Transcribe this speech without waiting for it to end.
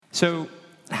So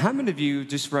how many of you,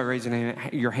 just by raising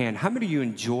your hand, how many of you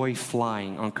enjoy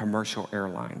flying on commercial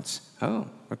airlines? Oh,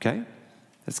 okay.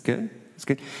 That's good. That's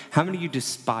good. How many of you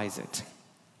despise it?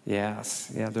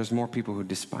 Yes. Yeah, there's more people who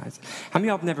despise it. How many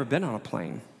of y'all have never been on a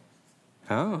plane?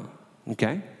 Oh,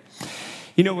 okay.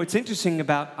 You know, what's interesting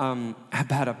about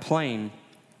a plane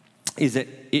is that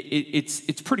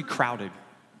it's pretty crowded.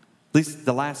 At least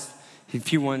the last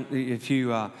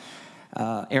few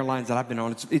airlines that I've been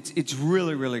on, it's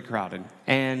really, really crowded.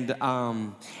 And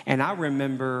I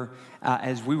remember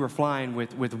as we were flying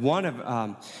with one of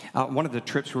the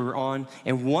trips we were on,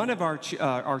 and one of our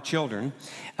children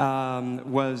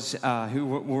was who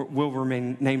will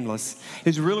remain nameless. He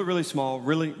was really, really small,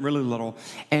 really, really little,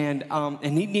 and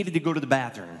he needed to go to the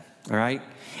bathroom. All right,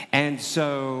 and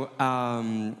so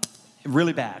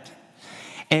really bad.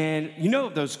 And you know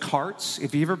those carts,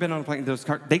 if you've ever been on a plane, those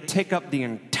carts, they take up the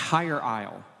entire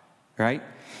aisle, right?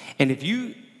 And if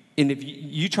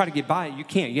you try to get by it, you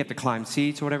can't. You have to climb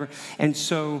seats or whatever. And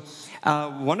so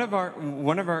one of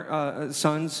our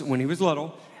sons, when he was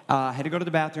little, had to go to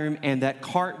the bathroom, and that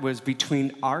cart was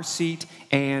between our seat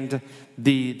and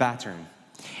the bathroom.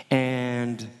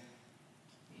 And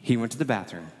he went to the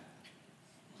bathroom.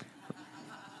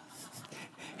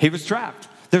 He was trapped.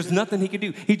 There's nothing he could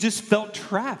do. He just felt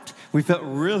trapped. We felt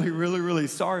really, really, really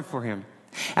sorry for him.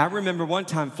 I remember one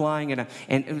time flying, and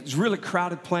it was a really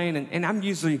crowded plane, and I'm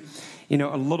usually,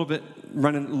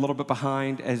 running a little bit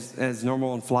behind as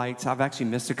normal in flights. I've actually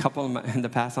missed a couple in the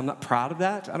past. I'm not proud of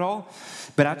that at all,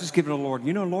 but I just give it to the Lord.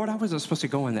 Lord, I wasn't supposed to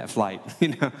go on that flight.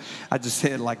 I just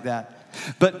say it like that.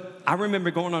 But I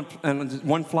remember going on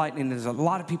one flight, and there's a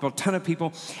lot of people, a ton of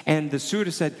people, and the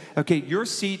stewardess said, okay, your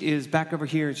seat is back over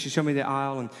here, and she showed me the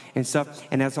aisle and stuff,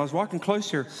 and as I was walking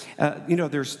closer,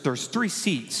 there's 3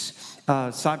 seats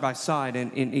side by side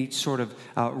in each sort of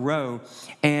row,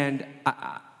 and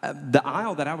the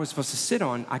aisle that I was supposed to sit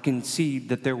on, I can see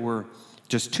that there were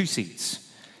just 2 seats,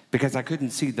 because I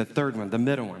couldn't see the third one, the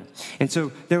middle one. And so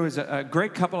there was a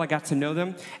great couple. I got to know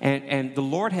them, and the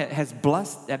Lord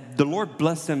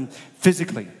blessed them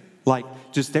physically. Like,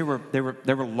 just they were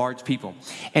large people.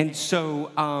 And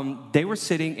so they were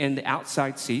sitting in the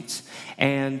outside seats,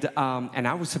 and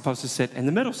I was supposed to sit in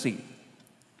the middle seat.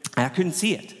 And I couldn't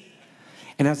see it.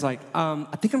 And I was like,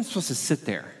 I think I'm supposed to sit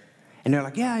there. And they're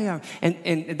like, yeah.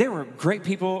 And they were great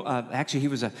people. Actually, he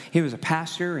was a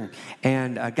pastor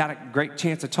and got a great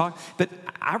chance to talk. But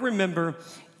I remember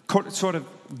sort of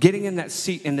getting in that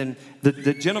seat, and then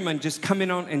the gentleman just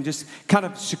coming on and just kind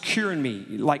of securing me.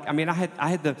 Like, I mean, I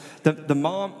had the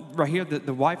mom right here,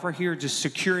 the wife right here, just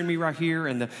securing me right here,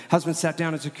 and the husband sat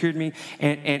down and secured me.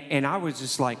 And I was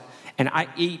just like, and I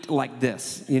ate like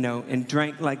this, and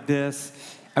drank like this.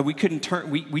 And we couldn't turn.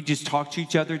 We just talked to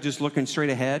each other, just looking straight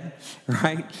ahead,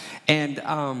 right? And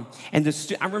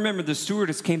I remember the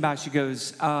stewardess came by. She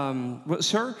goes, well,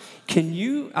 "Sir, can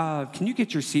you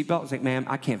get your seatbelt?" I was like, "Ma'am,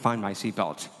 I can't find my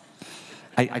seatbelt.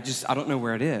 I don't know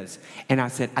where it is." And I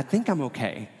said, "I think I'm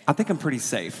okay. I think I'm pretty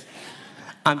safe.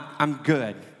 I'm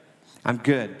good. I'm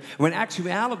good." When in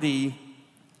actuality,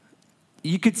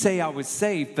 you could say I was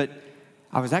safe, but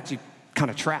I was actually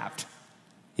kind of trapped,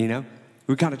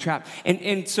 We're kind of trapped.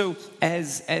 And so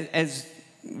as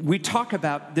we talk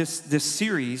about this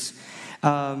series,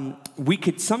 we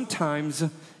could sometimes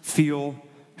feel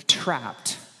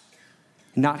trapped,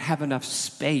 not have enough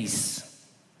space.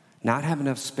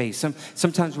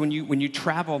 Sometimes when you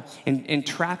travel in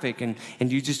traffic and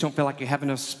you just don't feel like you have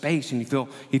enough space, and you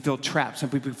feel trapped. Some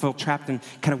people feel trapped in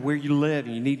kind of where you live,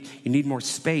 and you need more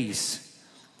space.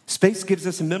 Space gives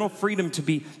us a mental freedom to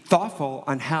be thoughtful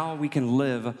on how we can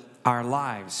live our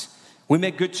lives. We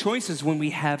make good choices when we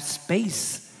have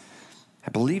space. I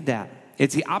believe that.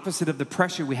 It's the opposite of the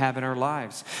pressure we have in our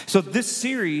lives. So this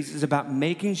series is about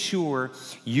making sure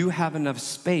you have enough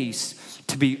space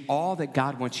to be all that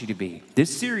God wants you to be.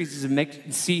 This series is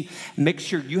to make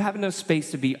sure you have enough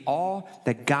space to be all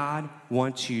that God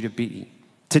wants you to be.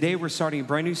 Today we're starting a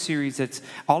brand new series that's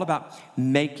all about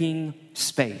making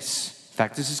space. In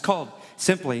fact, this is called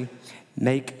simply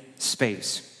Make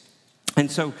Space. And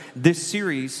so this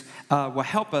series will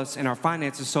help us in our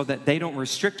finances so that they don't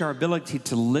restrict our ability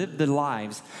to live the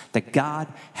lives that God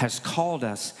has called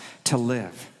us to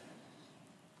live.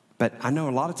 But I know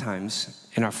a lot of times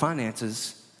in our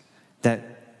finances that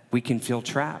we can feel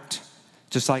trapped.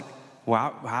 Just like,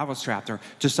 I was trapped. Or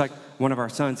just like one of our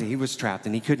sons, he was trapped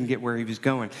and he couldn't get where he was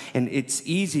going. And it's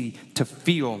easy to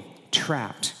feel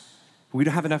trapped. We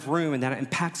don't have enough room, and that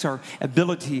impacts our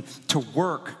ability to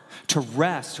work, to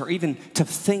rest, or even to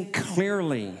think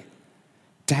clearly.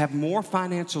 To have more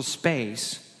financial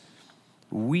space,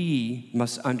 we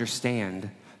must understand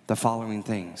the following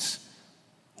things.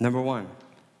 Number one,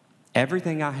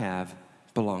 everything I have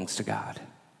belongs to God.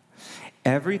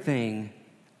 Everything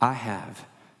I have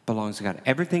belongs to God.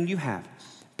 Everything you have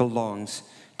belongs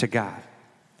to God.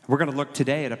 We're going to look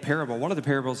today at a parable, one of the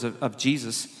parables of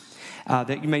Jesus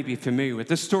that you may be familiar with.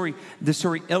 This story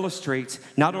illustrates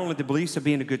not only the beliefs of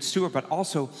being a good steward, but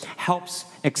also helps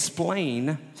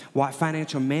explain why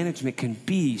financial management can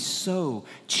be so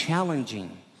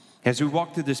challenging. As we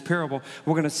walk through this parable,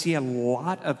 we're going to see a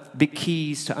lot of big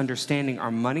keys to understanding our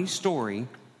money story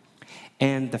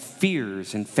and the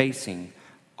fears in facing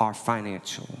our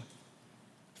financial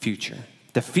future.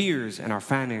 The fears in our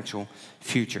financial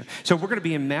future. So we're going to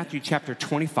be in Matthew chapter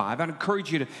 25. I'd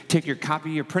encourage you to take your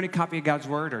printed copy of God's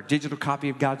Word or digital copy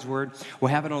of God's Word. We'll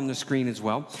have it on the screen as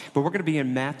well. But we're going to be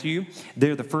in Matthew.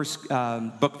 They're the first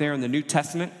book there in the New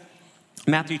Testament.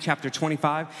 Matthew chapter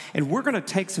 25, and we're going to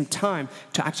take some time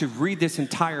to actually read this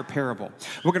entire parable.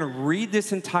 We're going to read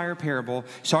this entire parable,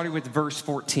 starting with verse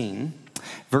 14.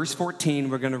 Verse 14,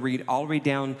 we're going to read all the way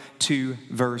down to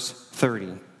verse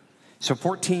 30. So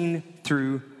 14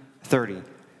 through 30.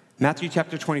 Matthew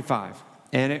chapter 25,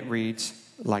 and it reads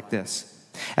like this.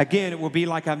 Again, it will be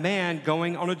like a man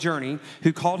going on a journey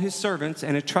who called his servants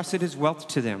and entrusted his wealth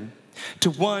to them.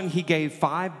 To one he gave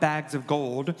 5 bags of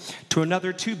gold, to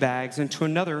another 2 bags, and to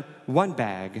another 1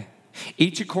 bag,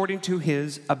 each according to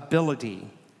his ability.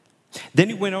 Then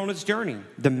he went on his journey.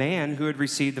 The man who had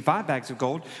received the 5 bags of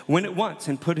gold went at once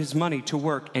and put his money to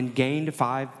work and gained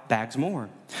 5 bags more.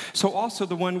 So also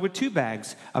the one with 2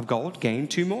 bags of gold gained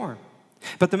 2 more.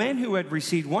 But the man who had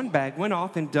received 1 bag went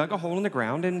off and dug a hole in the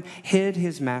ground and hid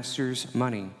his master's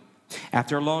money.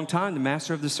 After a long time, the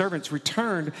master of the servants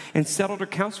returned and settled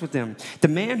accounts with them. The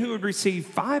man who had received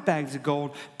 5 bags of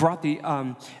gold brought the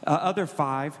other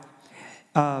 5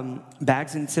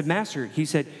 bags and said, Master, he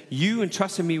said, you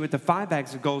entrusted me with the 5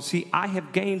 bags of gold. See, I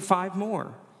have gained 5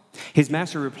 more. His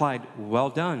master replied, well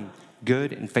done,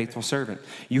 good and faithful servant.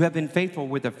 You have been faithful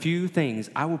with a few things.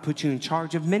 I will put you in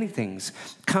charge of many things.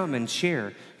 Come and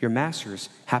share your master's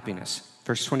happiness.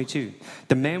 Verse 22,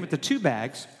 the man with the 2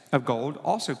 bags of gold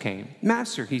also came.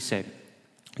 Master, he said,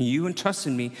 you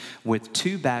entrusted me with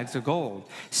 2 bags of gold.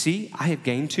 See, I have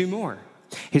gained 2 more.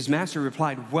 His master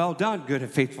replied, well done, good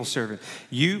and faithful servant.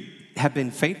 You have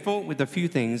been faithful with a few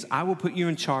things. I will put you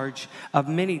in charge of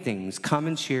many things. Come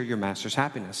and share your master's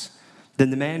happiness. Then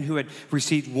the man who had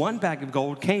received 1 bag of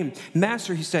gold came.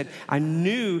 Master, he said, I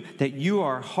knew that you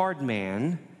are a hard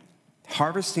man,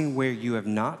 harvesting where you have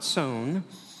not sown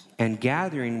and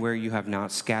gathering where you have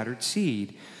not scattered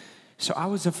seed. So I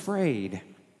was afraid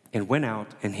and went out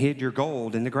and hid your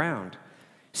gold in the ground.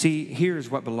 See, here's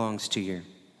what belongs to you.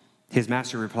 His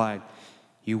master replied,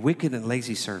 you wicked and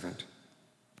lazy servant.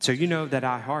 So you knew that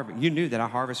I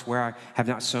harvest where I have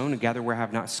not sown and gather where I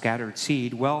have not scattered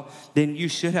seed. Well, then you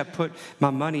should have put my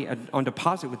money on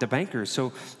deposit with the bankers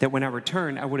so that when I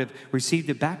return, I would have received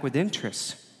it back with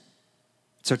interest.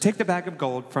 So take the bag of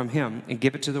gold from him and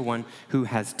give it to the one who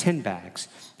has 10 bags.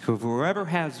 Whoever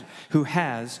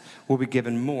has will be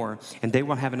given more, and they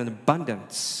will have an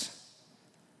abundance.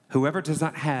 Whoever does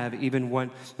not have, even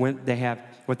when they have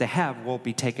what they have, will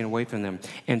be taken away from them.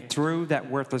 And throw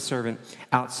that worthless servant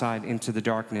outside into the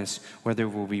darkness, where there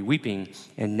will be weeping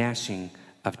and gnashing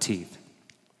of teeth.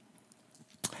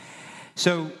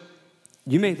 So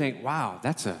you may think, wow,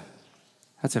 that's a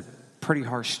pretty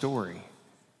harsh story.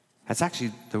 That's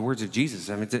actually the words of Jesus.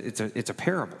 I mean, it's a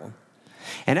parable.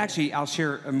 And actually, I'll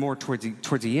share more towards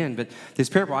the end, but this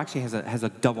parable actually has a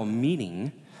double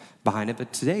meaning behind it.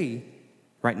 But today,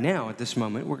 right now, at this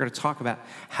moment, we're going to talk about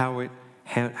how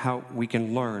we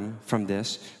can learn from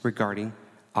this regarding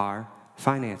our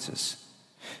finances.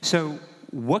 So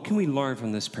what can we learn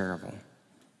from this parable?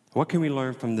 What can we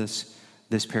learn from this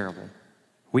parable?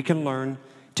 We can learn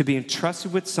to be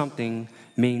entrusted with something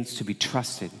means to be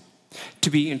trusted. To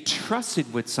be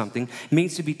entrusted with something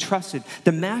means to be trusted.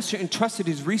 The master entrusted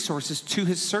his resources to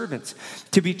his servants.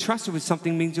 To be trusted with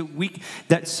something means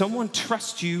that someone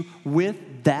trusts you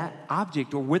with that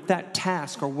object or with that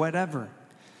task or whatever.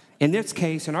 In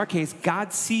our case,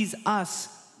 God sees us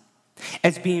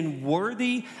as being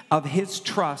worthy of his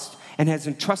trust and has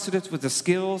entrusted us with the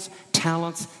skills,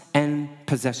 talents, and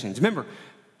possessions. Remember,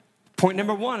 point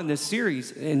number 1 in this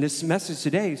series, in this message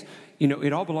today is,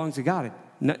 it all belongs to God.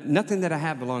 Nothing that I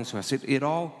have belongs to us. It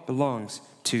all belongs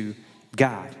to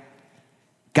God.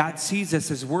 God sees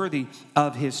us as worthy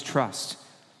of his trust.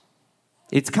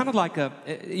 It's kind of like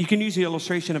you can use the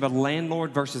illustration of a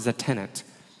landlord versus a tenant.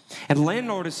 A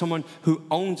landlord is someone who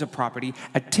owns a property.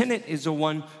 A tenant is the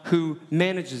one who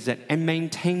manages it and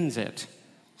maintains it.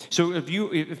 So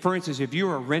for instance, if you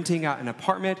are renting out an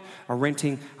apartment or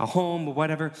renting a home or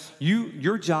whatever,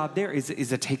 your job there is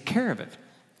to take care of it,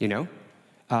 you know.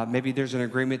 Maybe there's an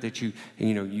agreement that you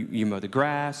mow the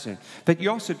grass, but you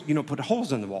also, put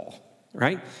holes in the wall,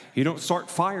 right? You don't start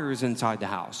fires inside the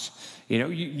house.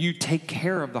 You take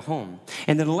care of the home.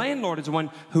 And the landlord is the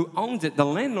one who owns it. The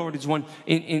landlord is one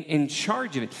in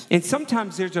charge of it. And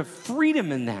sometimes there's a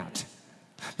freedom in that.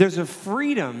 There's a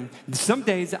freedom. Some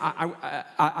days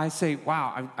I say,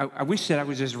 wow, I wish that I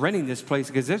was just renting this place,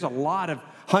 because there's a lot of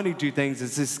honeydew things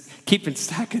that's just keeping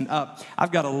stacking up.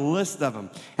 I've got a list of them,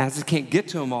 and I just can't get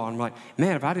to them all. I'm like,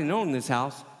 man, if I didn't own this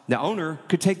house, the owner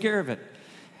could take care of it.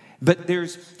 But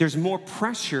there's more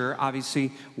pressure,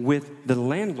 obviously, with the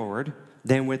landlord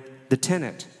than with the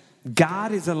tenant.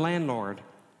 God is a landlord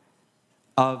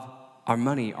of our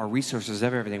money, our resources,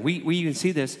 everything. We even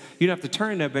see this. You don't have to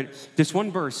turn there, but this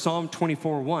one verse, Psalm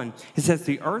 24:1, it says,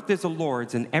 the earth is the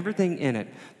Lord's and everything in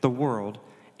it, the world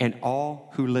and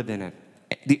all who live in it.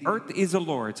 The earth is the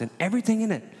Lord's and everything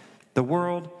in it, the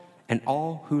world and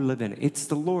all who live in it. It's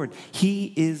the Lord.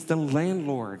 He is the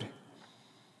landlord.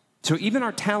 So even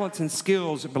our talents and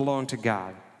skills belong to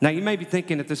God. Now, you may be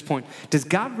thinking at this point, does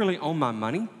God really own my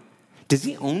money? Does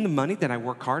he own the money that I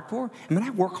work hard for? I mean, I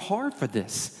work hard for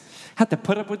this. I have to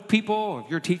put up with people, or if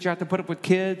you're a teacher, I have to put up with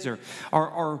kids,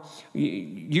 or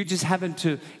you're just having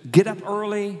to get up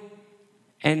early.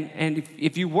 And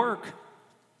if you work,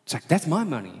 it's like, that's my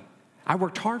money. I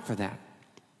worked hard for that.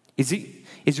 Are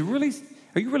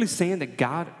you really saying that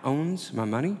God owns my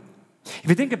money? If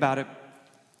you think about it,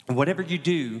 whatever you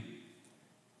do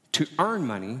to earn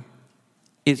money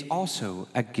is also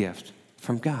a gift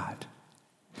from God.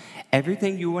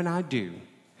 Everything you and I do,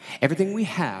 everything we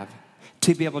have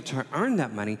to be able to earn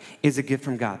that money is a gift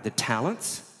from God. The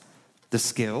talents, the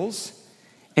skills,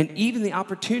 and even the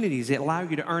opportunities that allow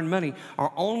you to earn money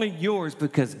are only yours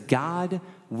because God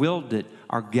willed it,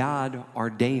 or God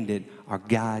ordained it, or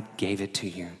God gave it to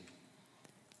you.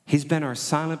 He's been our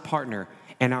silent partner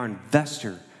and our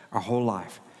investor our whole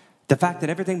life. The fact that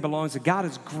everything belongs to God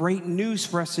is great news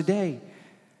for us today.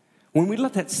 When we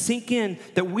let that sink in,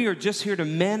 that we are just here to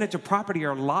manage a property,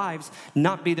 our lives,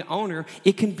 not be the owner,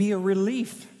 it can be a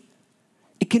relief.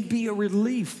 It can be a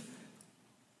relief.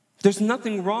 There's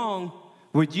nothing wrong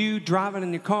with you driving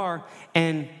in your car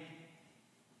and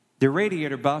the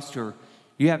radiator busts, or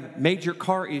you have major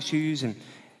car issues, and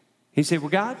you say, well,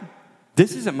 God,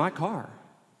 this isn't my car.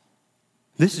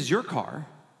 This is your car.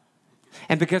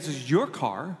 And because it's your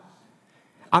car,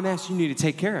 I'm asking you to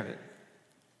take care of it.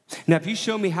 Now, if you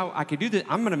show me how I could do this,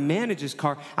 I'm going to manage this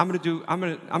car. I'm going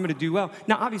to do well.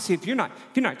 Now, obviously, if you're not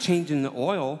changing the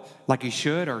oil like you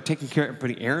should, or taking care of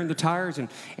putting air in the tires and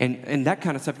that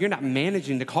kind of stuff, you're not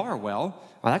managing the car well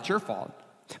that's your fault.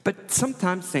 But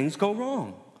sometimes things go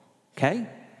wrong. Okay?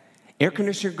 Air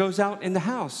conditioner goes out in the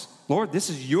house. Lord, this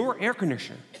is your air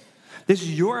conditioner. This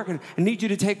is your air conditioner. I need you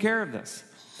to take care of this.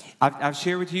 I've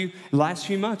shared with you the last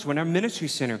few months when our ministry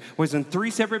center was in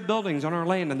 3 separate buildings on our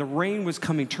land, and the rain was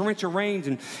coming, torrential rains,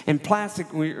 and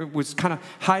plastic was kind of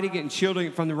hiding it and shielding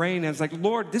it from the rain. And I was like,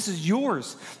 Lord, this is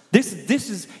yours.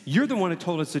 You're the one who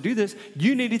told us to do this.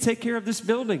 You need to take care of this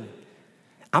building.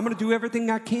 I'm going to do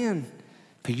everything I can,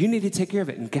 but you need to take care of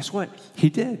it. And guess what? He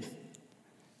did. It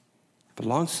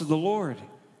belongs to the Lord.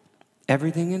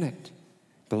 Everything in it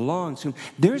belongs to him.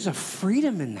 There's a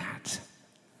freedom in that.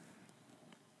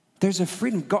 There's a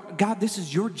freedom. God, this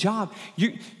is your job.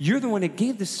 You're the one that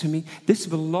gave this to me. This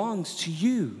belongs to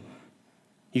you.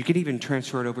 You could even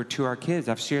transfer it over to our kids.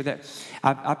 I've shared that.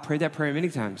 I've prayed that prayer many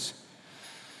times.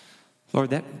 Lord,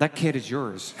 that kid is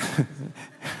yours.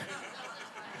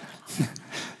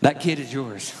 That kid is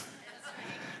yours.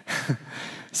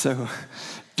 So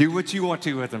do what you want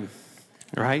to with them,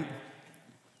 right?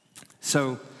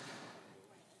 So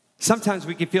sometimes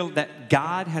we can feel that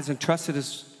God has entrusted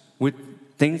us with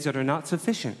things that are not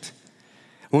sufficient.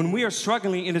 When we are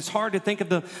struggling, and it's hard to think of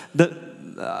the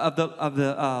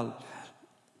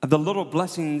little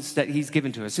blessings that he's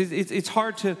given to us. It's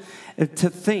hard to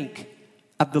think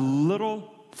of the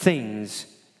little things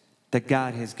that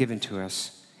God has given to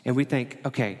us. And we think,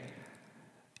 okay,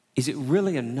 is it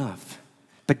really enough?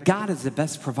 But God is the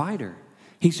best provider.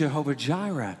 He's Jehovah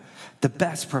Jireh, the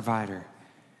best provider.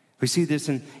 We see this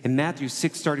in Matthew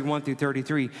 6:31 through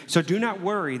 33. So do not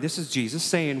worry, this is Jesus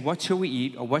saying, what shall we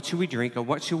eat, or what shall we drink, or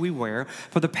what shall we wear?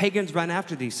 For the pagans run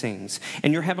after these things,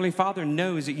 and your heavenly Father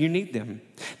knows that you need them.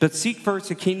 But seek first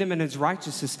the kingdom and his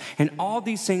righteousness, and all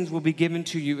these things will be given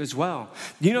to you as well.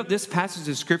 You know, this passage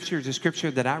of scripture is a scripture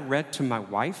that I read to my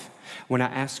wife when I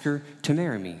asked her to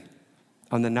marry me.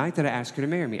 on the night that I asked her to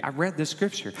marry me. I read this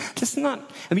scripture. It's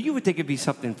not, you would think it'd be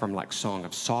something from like Song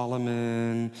of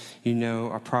Solomon,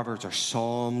 or Proverbs or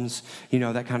Psalms,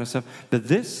 that kind of stuff. But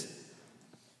this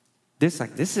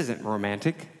isn't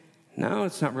romantic. No,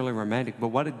 it's not really romantic. But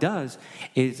what it does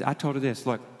is I told her this,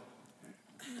 look,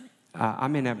 I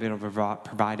may not be able to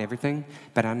provide everything,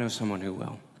 but I know someone who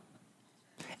will.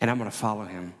 And I'm going to follow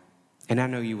him. And I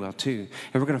know you will too.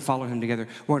 And we're going to follow him together.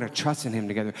 We're going to trust in him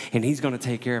together. And he's going to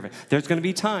take care of it. There's going to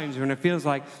be times when it feels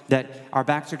like that our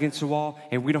backs are against the wall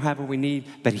and we don't have what we need.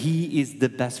 But he is the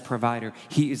best provider.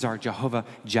 He is our Jehovah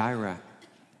Jireh.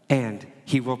 And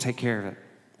he will take care of it.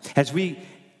 As we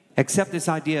accept this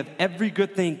idea of every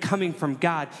good thing coming from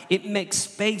God, it makes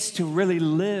space to really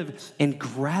live in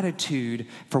gratitude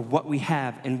for what we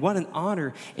have. And what an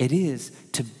honor it is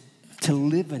to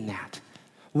live in that.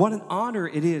 What an honor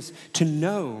it is to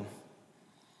know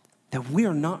that we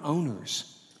are not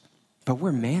owners, but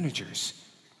we're managers.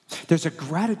 There's a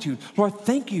gratitude. Lord,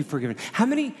 thank you for giving. How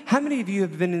many of you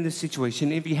have been in this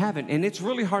situation? If you haven't, and it's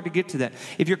really hard to get to that.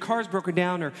 If your car's broken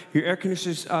down or your air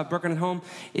conditioner's broken at home,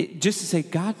 just to say,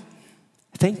 God,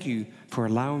 thank you for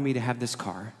allowing me to have this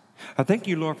car. Thank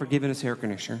you, Lord, for giving us air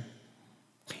conditioner.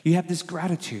 You have this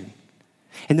gratitude.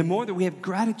 And the more that we have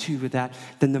gratitude with that,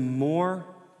 then the more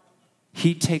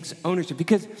he takes ownership.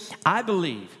 Because I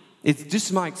believe, it's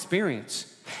just my experience,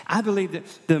 I believe that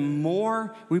the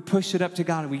more we push it up to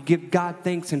God and we give God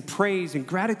thanks and praise and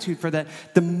gratitude for that,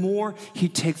 the more he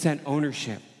takes that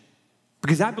ownership.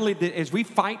 Because I believe that as we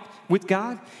fight with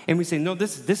God and we say, no,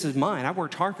 this is mine, I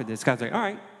worked hard for this, God's like, all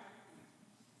right,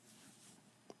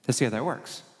 let's see how that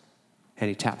works. And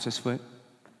he taps his foot.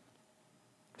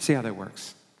 See how that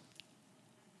works.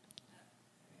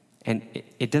 And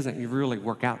it doesn't really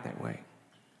work out that way.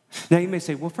 Now you may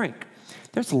say, well, Frank,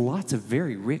 there's lots of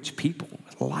very rich people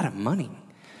with a lot of money.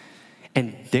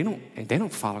 And they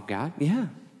don't follow God. Yeah,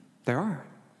 there are.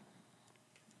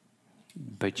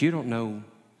 But you don't know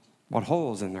what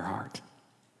holes in their heart.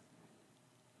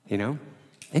 And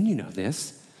you know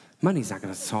this. Money's not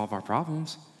going to solve our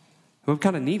problems. We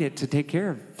kind of need it to take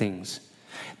care of things.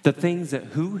 The things that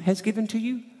who has given to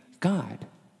you? God.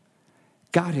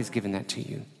 God has given that to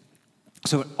you.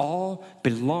 So it all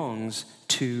belongs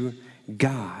to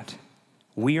God.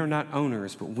 We are not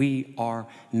owners, but we are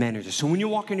managers. So when you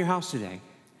walk in your house today,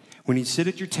 when you sit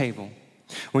at your table,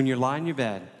 when you lie in your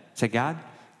bed, say, God,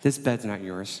 this bed's not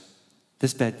yours.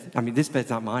 This bed's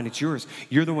not mine, it's yours.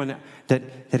 You're the one that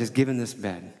has given this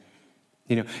bed.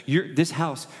 This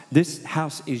house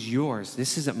is yours.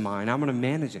 This isn't mine. I'm going to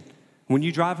manage it. When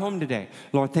you drive home today,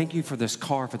 Lord, thank you for this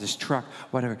car, for this truck,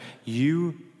 whatever.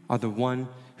 You are the one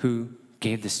who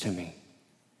gave this to me.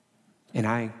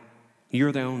 And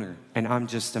you're the owner, and I'm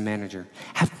just a manager.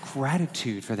 Have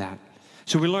gratitude for that.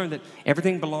 So we learned that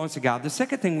everything belongs to God. The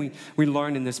second thing we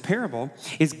learned in this parable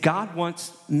is God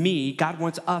wants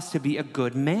us to be a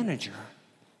good manager.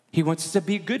 He wants us to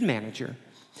be a good manager.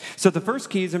 So the first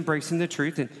key is embracing the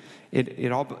truth, and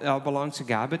it all belongs to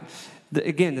God. But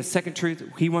the second truth,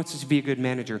 he wants us to be a good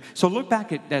manager. So look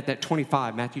back at that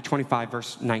 25, Matthew 25,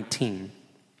 verse 19.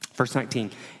 Verse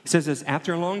 19, it says this,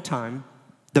 after a long time,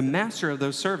 the master of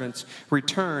those servants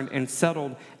returned and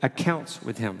settled accounts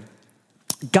with him.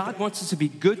 God wants us to be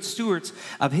good stewards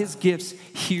of his gifts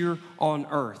here on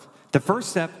earth. The first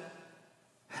step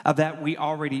of that we've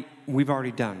already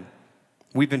done.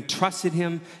 We've entrusted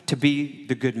him to be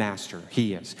the good master.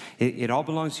 He is. It all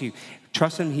belongs to you.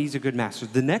 Trust him, he's a good master.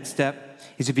 The next step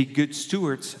is to be good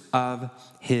stewards of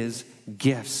his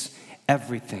gifts.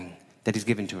 Everything that he's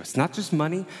given to us. Not just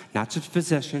money, not just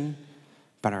possession,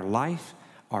 but our life,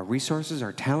 our resources,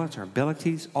 our talents, our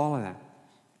abilities, all of that.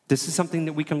 This is something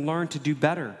that we can learn to do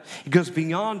better. It goes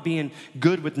beyond being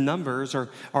good with numbers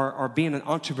or being an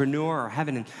entrepreneur or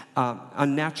having an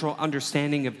unnatural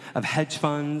understanding of hedge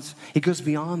funds. It goes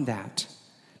beyond that.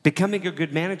 Becoming a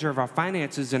good manager of our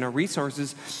finances and our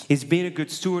resources is being a good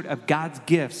steward of God's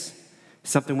gifts,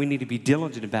 something we need to be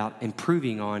diligent about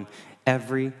improving on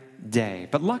every day.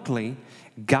 But luckily,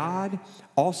 God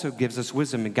also gives us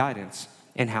wisdom and guidance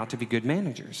in how to be good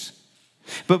managers.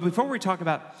 But before we talk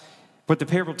about what the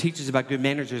parable teaches about good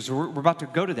managers, we're about to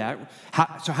go to that.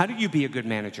 How do you be a good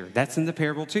manager? That's in the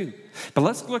parable too. But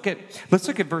let's look at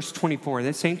verse 24,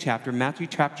 that same chapter, Matthew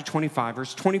chapter 25,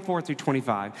 verse 24 through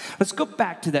 25. Let's go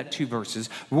back to that two verses.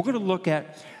 We're going to look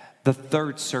at the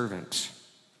third servant.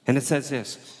 And it says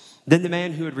this, then the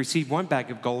man who had received one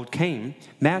bag of gold came.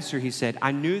 Master, he said,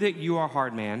 I knew that you are a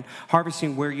hard man,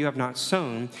 harvesting where you have not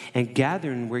sown and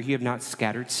gathering where you have not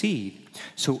scattered seed.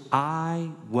 So I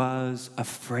was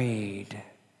afraid.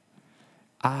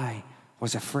 I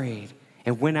was afraid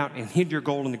and went out and hid your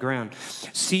gold in the ground.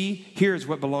 See, here is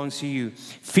what belongs to you.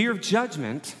 Fear of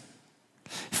judgment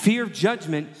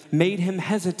made him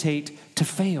hesitate to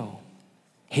fail.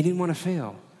 He didn't want to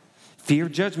fail. Fear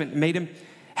of judgment made him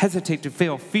hesitate to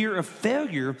fail. Fear of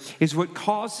failure is what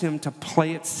caused him to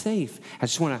play it safe. I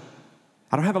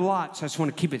don't have a lot, so I just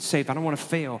want to keep it safe. I don't want to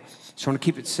fail, so I want to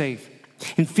keep it safe.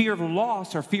 And fear of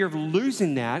loss or fear of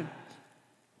losing that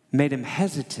made him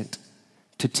hesitant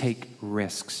to take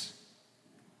risks.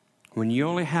 When you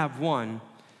only have one,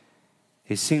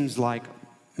 it seems like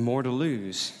more to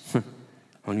lose.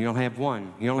 When you only have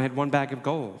one, you only had one bag of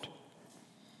gold.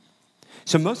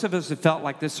 So most of us have felt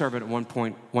like this servant at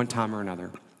one time or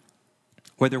another.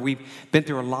 Whether we've been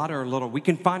through a lot or a little, we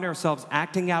can find ourselves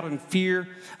acting out in fear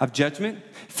of judgment,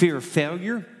 fear of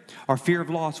failure, or fear of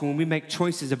loss when we make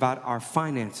choices about our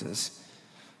finances.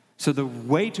 So the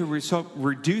way to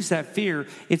reduce that fear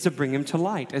is to bring them to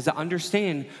light, is to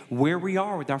understand where we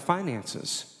are with our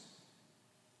finances.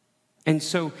 And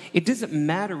so it doesn't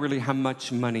matter really how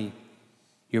much money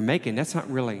you're making. That's not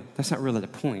really the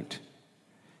point.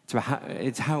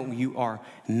 It's how you are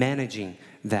managing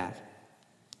that.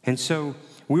 And so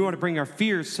we want to bring our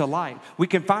fears to light. We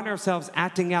can find ourselves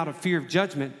acting out of fear of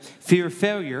judgment, fear of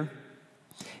failure,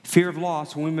 fear of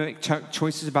loss when we make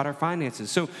choices about our finances.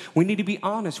 So we need to be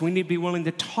honest. We need to be willing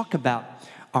to talk about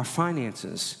our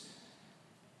finances.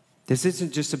 This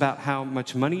isn't just about how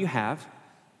much money you have.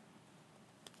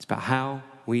 It's about how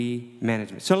we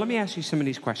manage it. So let me ask you some of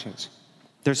these questions.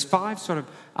 There's 5 sort of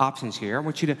options here. I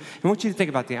want you to think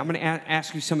about them. I'm going to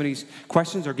ask you some of these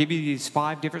questions or give you these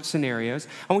 5 different scenarios.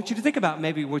 I want you to think about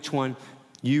maybe which one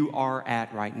you are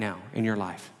at right now in your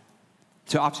life.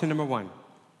 So option number 1,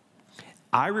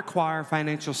 I require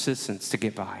financial assistance to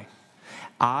get by.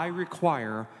 I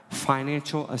require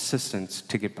financial assistance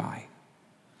to get by.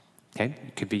 Okay,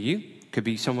 it could be you. It could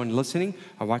be someone listening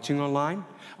or watching online.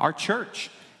 Our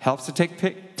church helps to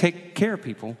take care of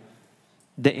people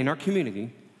that in our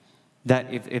community,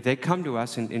 that if they come to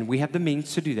us and we have the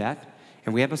means to do that,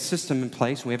 and we have a system in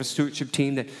place, and we have a stewardship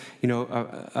team that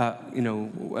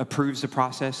approves the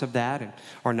process of that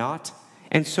or not.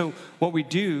 And so what we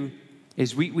do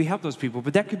is we help those people,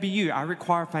 but that could be you. I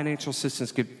require financial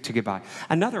assistance to get by.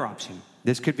 Another option,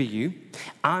 this could be you.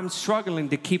 I'm struggling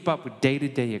to keep up with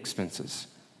day-to-day expenses.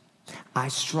 I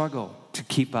struggle to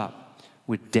keep up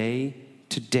with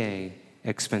day-to-day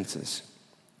expenses.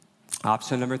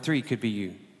 Option number 3 could be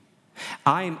you.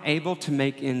 I am able to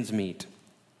make ends meet.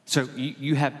 So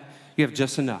you have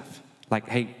just enough. Like,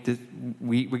 hey,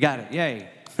 we got it, yay,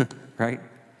 right?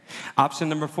 Option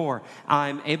number 4,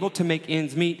 I'm able to make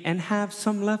ends meet and have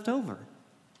some left over.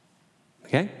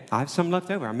 Okay, I have some left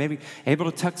over. I'm maybe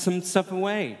able to tuck some stuff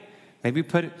away. Maybe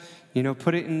put it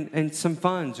in some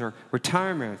funds or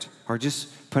retirement, or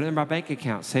just put it in my bank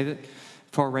account. Save it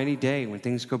for a rainy day when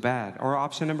things go bad. Or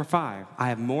option number 5, I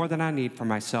have more than I need for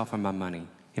myself and my money,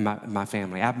 and my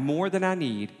family. I have more than I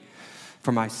need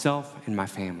for myself and my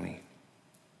family.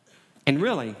 And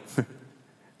really,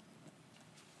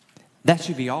 that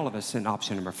should be all of us in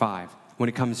option number 5 when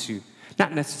it comes to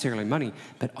not necessarily money,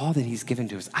 but all that he's given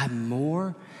to us. I have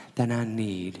more than I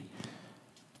need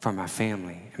for my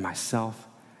family and myself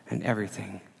and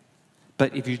everything.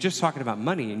 But if you're just talking about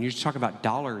money and you're just talking about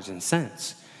dollars and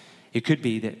cents, it could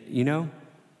be that,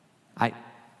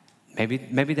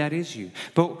 maybe that is you.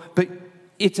 But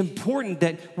it's important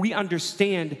that we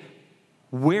understand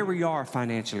where we are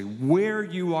financially, where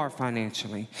you are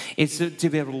financially. It's to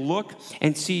be able to look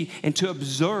and see and to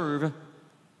observe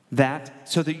that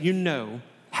so that you know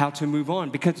how to move on.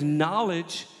 Because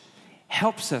knowledge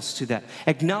helps us to that.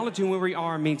 Acknowledging where we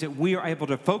are means that we are able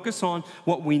to focus on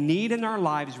what we need in our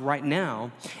lives right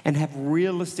now and have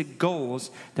realistic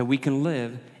goals that we can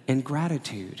live in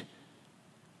gratitude.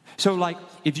 So like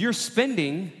if you're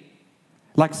spending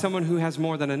like someone who has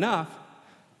more than enough,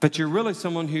 but you're really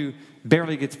someone who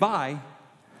barely gets by,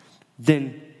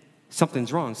 then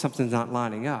something's wrong. Something's not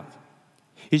lining up.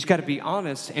 You just got to be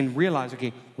honest and realize,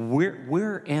 okay,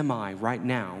 where am I right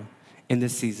now in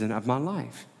this season of my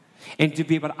life? And to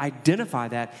be able to identify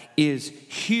that is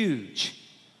huge.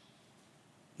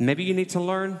 Maybe you need to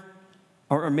learn,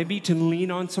 or maybe you can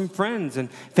lean on some friends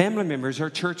and family members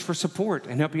or church for support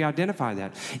and help you identify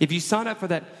that. If you sign up for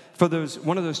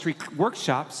one of those 3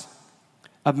 workshops,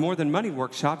 of More Than Money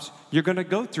workshops, you're going to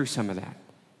go through some of that.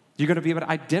 You're going to be able to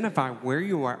identify where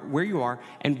you are,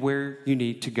 and where you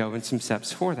need to go, and some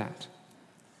steps for that.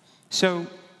 So,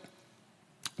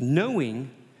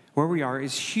 knowing where we are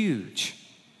is huge.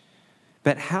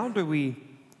 But how do we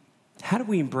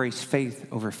embrace faith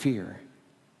over fear?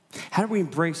 How do we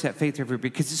embrace that faith every day?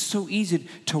 Because it's so easy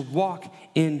to walk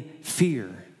in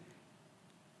fear.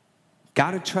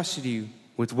 God entrusted you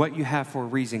with what you have for a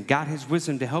reason. God has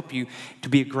wisdom to help you to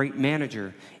be a great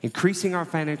manager. Increasing our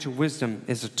financial wisdom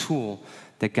is a tool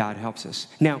that God helps us.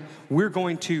 Now, we're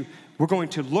going to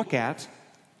look at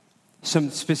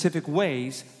some specific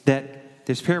ways that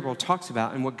this parable talks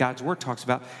about and what God's word talks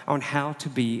about on how to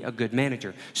be a good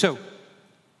manager. So,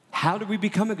 how do we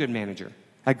become a good manager?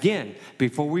 Again,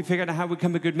 before we figure out how to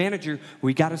become a good manager,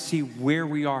 we got to see where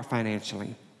we are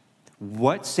financially.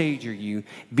 What stage are you?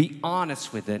 Be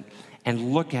honest with it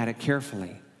and look at it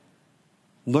carefully.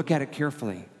 Look at it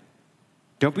carefully.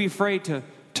 Don't be afraid to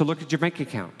look at your bank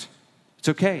account. It's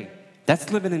okay.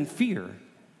 That's living in fear.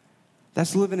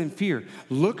 That's living in fear.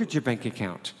 Look at your bank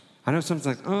account. I know someone's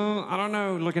like, oh, I don't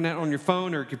know, looking at it on your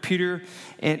phone or computer,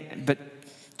 but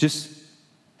just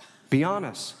be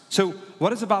honest. So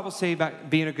what does the Bible say about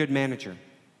being a good manager?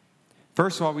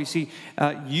 First of all, we see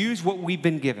use what we've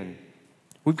been given.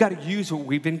 We've got to use what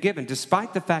we've been given.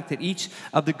 Despite the fact that each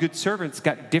of the good servants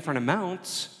got different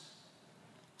amounts,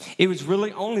 it was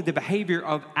really only the behavior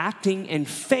of acting in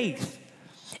faith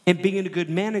and being a good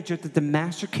manager that the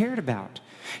master cared about.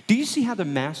 Do you see how the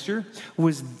master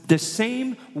was the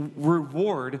same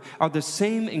reward or the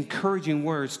same encouraging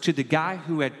words to the guy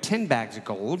who had 10 bags of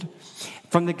gold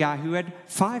from the guy who had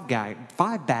 5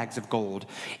 bags of gold?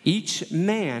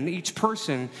 Each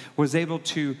person was able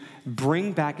to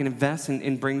bring back and invest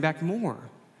and bring back more.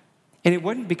 And it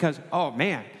wasn't because, oh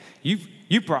man,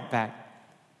 you brought back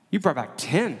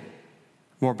 10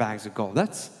 more bags of gold.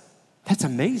 That's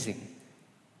amazing.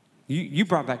 You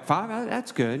brought back 5,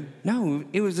 that's good. No,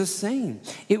 it was the same.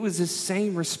 It was the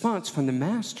same response from the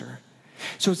master.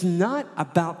 So it's not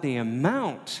about the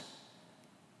amount.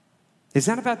 It's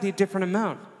not about the different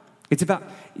amount. It's about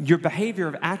your behavior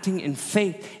of acting in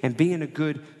faith and being a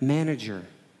good manager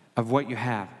of what you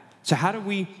have. So how do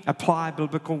we apply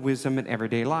biblical wisdom in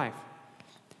everyday life?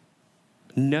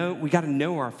 We got to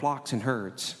know our flocks and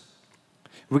herds.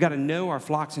 We got to know our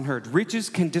flocks and herds. Riches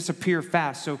can disappear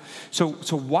fast, so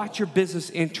watch your business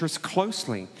interests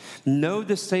closely. Know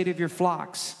the state of your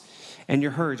flocks and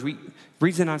your herds.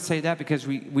 Reason I say that because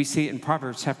we see it in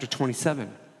Proverbs chapter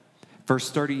 27, verse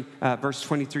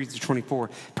 23 to 24.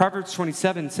 Proverbs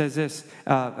 27 says this,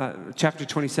 chapter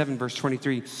 27, verse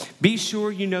 23. Be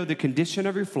sure you know the condition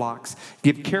of your flocks.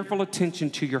 Give careful attention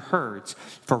to your herds,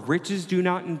 for riches do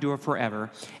not endure forever,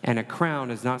 and a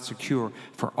crown is not secure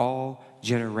for all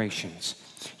generations.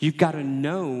 You've got to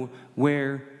know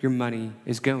where your money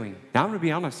is going. Now, I'm going to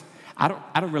be honest. I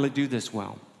don't really do this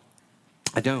well.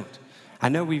 I don't. I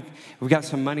know we've got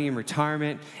some money in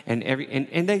retirement, and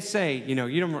they say, you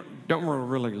don't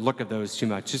really look at those too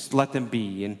much. Just let them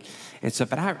be and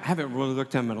stuff. But I haven't really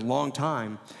looked at them in a long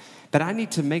time. But I need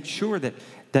to make sure that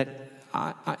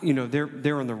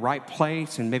they're in the right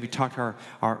place, and maybe talk to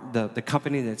the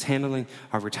company that's handling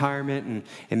our retirement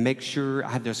and make sure I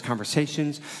have those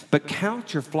conversations. But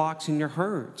count your flocks and your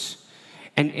herds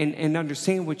and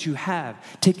understand what you have.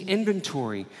 Take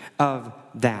inventory of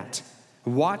that.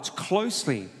 Watch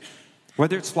closely.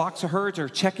 Whether it's flocks or herds or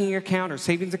checking account or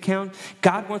savings account,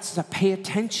 God wants us to pay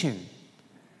attention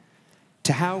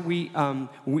to how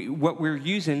what we're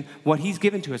using, what He's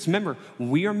given to us. Remember,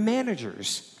 we are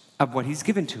managers of what He's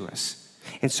given to us.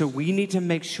 And so we need to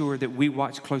make sure that we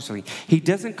watch closely. He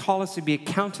doesn't call us to be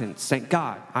accountants. Thank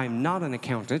God, I'm not an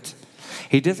accountant.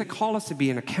 He doesn't call us to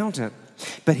be an accountant,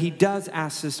 but He does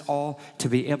ask us all to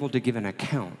be able to give an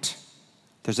account.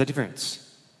 There's a difference.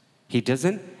 He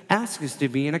doesn't ask us to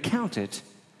be an accountant,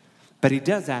 but He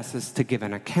does ask us to give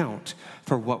an account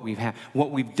for what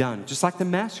we've done, just like the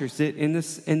masters did in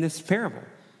this parable.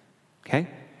 Okay?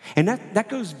 And that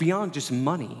goes beyond just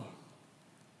money.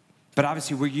 But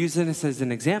obviously, we're using this as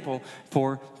an example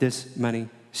for this money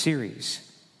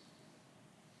series.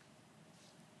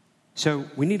 So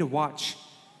we need to watch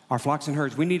our flocks and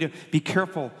herds. We need to be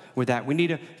careful with that. We need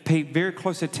to pay very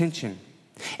close attention.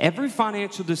 Every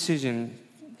financial decision,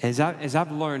 as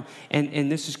I've learned, and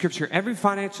this is scripture, every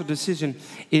financial decision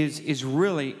is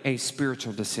really a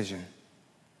spiritual decision.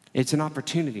 It's an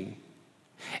opportunity.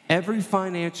 Every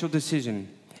financial decision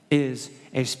is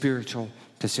a spiritual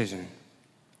decision.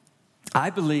 I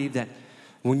believe that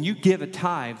when you give a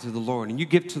tithe to the Lord and you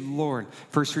give to the Lord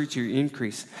first fruits of your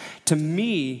increase, to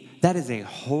me, that is a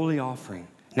holy offering.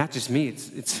 Not just me,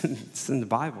 it's in the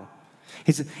Bible.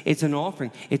 It's an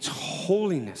offering. It's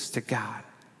holiness to God.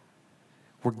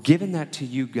 We're giving that to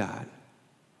you, God.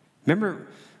 Remember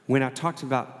when I talked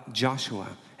about Joshua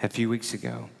a few weeks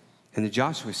ago in the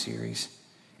Joshua series,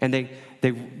 and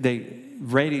they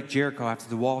raided Jericho after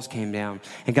the walls came down.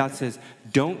 And God says,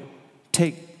 don't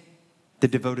take the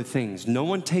devoted things. No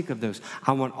one take of those.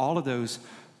 I want all of those.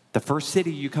 The first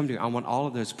city you come to, I want all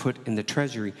of those put in the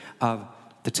treasury of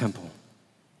the temple.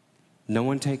 No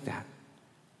one take that.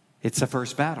 It's the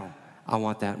first battle. I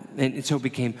want that. And so it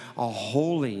became a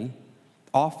holy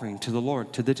offering to the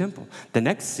Lord, to the temple. The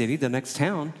next city, the next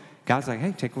town, God's like,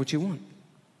 hey, take what you want.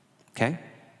 Okay?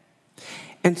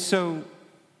 And so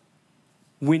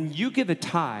when you give a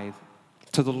tithe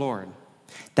to the Lord,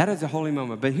 that is a holy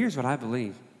moment. But here's what I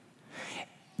believe.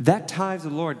 That tithe to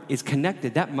the Lord is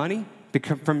connected. That money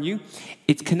from you,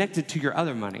 it's connected to your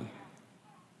other money.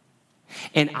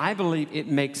 And I believe it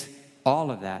makes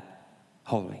all of that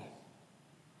holy.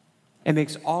 It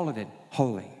makes all of it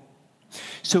holy.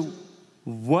 So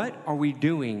what are we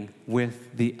doing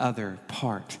with the other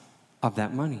part of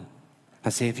that money? I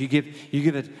say if you give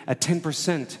it a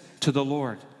 10% to the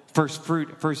Lord, first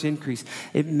fruit, first increase,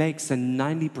 it makes a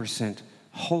 90%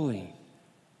 holy.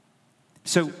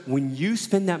 So when you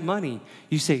spend that money,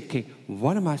 you say, okay,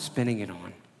 what am I spending it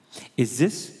on? Is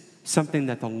this something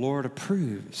that the Lord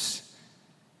approves?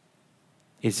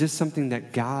 Is this something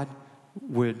that God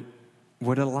would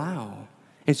allow?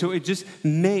 And so it just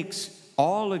makes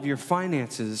all of your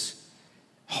finances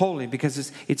holy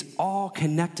because it's all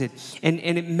connected. And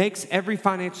it makes every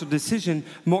financial decision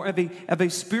more of a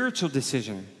spiritual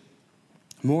decision.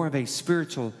 More of a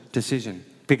spiritual decision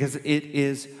because it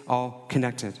is all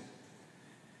connected.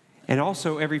 And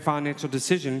also every financial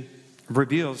decision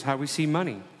reveals how we see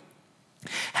money.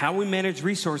 How we manage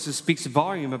resources speaks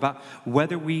volume about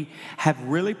whether we have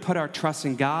really put our trust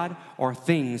in God or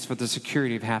things for the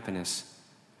security of happiness.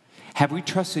 Have we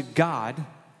trusted God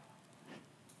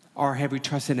or have we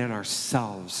trusted in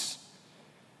ourselves?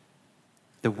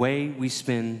 The way we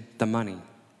spend the money.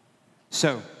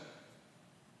 So,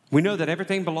 we know that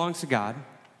everything belongs to God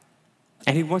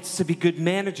and He wants us to be good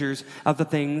managers of the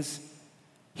things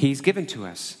He's given to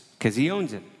us because He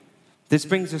owns it. This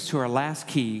brings us to our last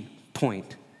key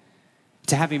point,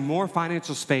 to having more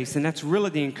financial space, and that's really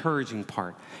the encouraging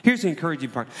part. Here's the encouraging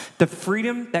part. The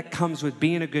freedom that comes with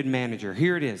being a good manager.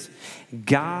 Here it is.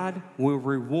 God will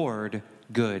reward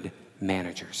good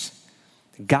managers.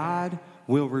 God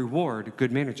will reward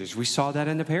good managers. We saw that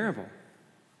in the parable.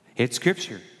 It's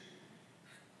Scripture.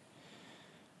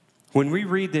 When we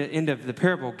read the end of the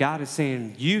parable, God is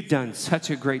saying, you've done such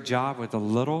a great job with a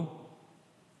little,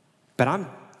 but I've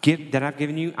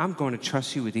given you, I'm going to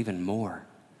trust you with even more.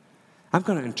 I'm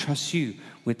going to entrust you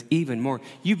with even more.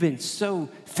 You've been so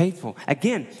faithful.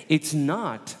 Again, it's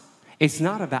not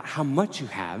about how much you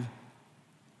have.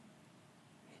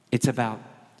 It's about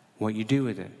what you do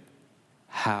with it,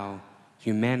 how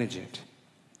you manage it.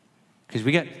 Because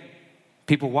we got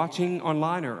people watching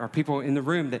online or people in the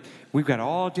room that we've got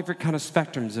all different kind of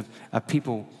spectrums of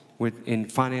people in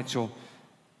financial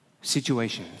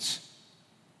situations.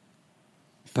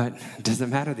 But it doesn't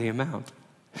matter the amount.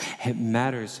 It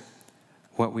matters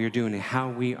what we are doing and how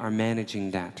we are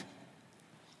managing that.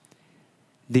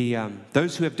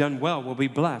 Those who have done well will be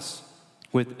blessed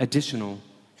with additional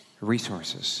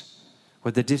resources.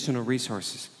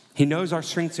 He knows our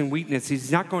strengths and weaknesses.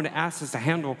 He's not going to ask us to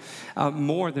handle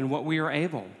more than what we are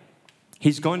able.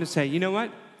 He's going to say, you know what?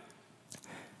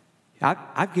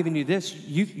 I've given you this.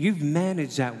 You've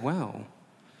managed that well.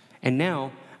 And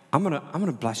now I'm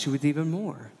gonna bless you with even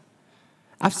more.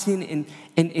 I've seen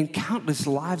in countless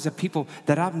lives of people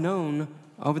that I've known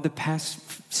over the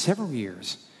past several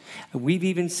years. We've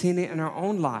even seen it in our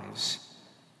own lives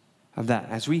of that.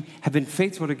 As we have been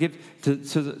faithful to give to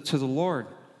the Lord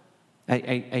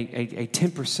a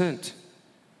 10%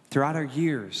 throughout our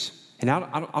years. And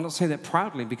I don't say that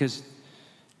proudly because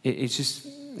it's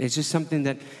just something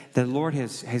that the Lord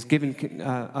has given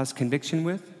us conviction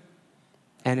with.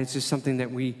 And it's just something that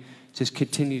we just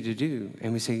continue to do.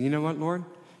 And we say, you know what, Lord?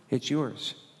 It's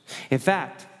yours. In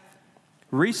fact,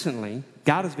 recently,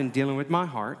 God has been dealing with my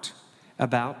heart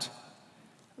about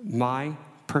my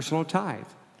personal tithe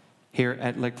here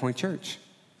at Lake Point Church.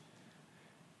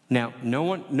 Now, no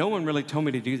one really told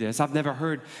me to do this. I've never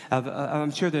heard of,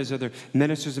 I'm sure there's other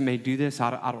ministers that may do this.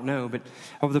 I don't know. But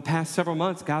over the past several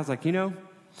months, God's like,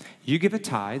 you give a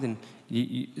tithe, and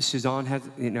Suzanne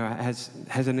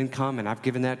has an income, and I've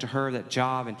given that to her, that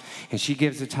job, and she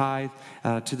gives a tithe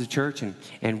to the church,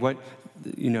 and what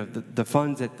the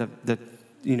funds that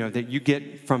you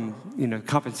get from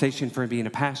compensation for being a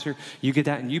pastor, you get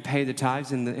that, and you pay the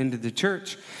tithes into the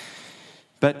church.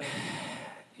 But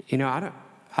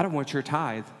I don't want your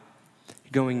tithe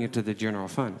going into the general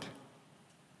fund.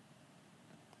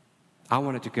 I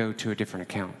want it to go to a different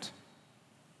account.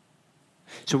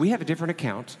 So we have a different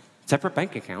account, separate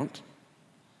bank account,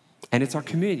 and it's our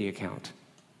community account.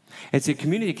 It's a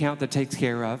community account that takes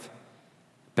care of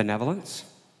benevolence,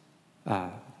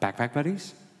 backpack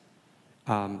buddies,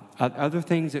 other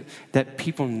things that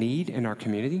people need in our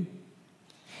community.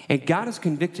 And God has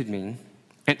convicted me,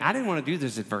 and I didn't want to do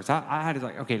this at first. I had to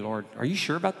like, okay, Lord, are you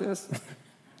sure about this?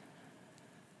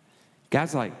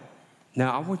 God's like, no,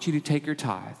 I want you to take your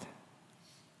tithe,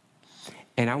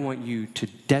 and I want you to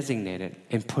designate it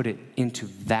and put it into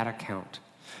that account,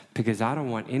 because I don't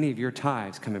want any of your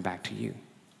tithes coming back to you.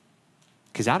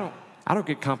 Because I don't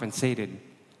get compensated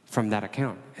from that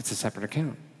account. It's a separate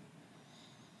account.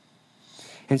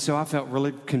 And so I felt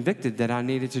really convicted that I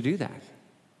needed to do that.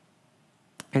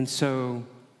 And so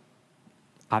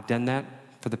I've done that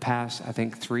for the past, I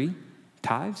think, 3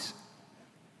 tithes.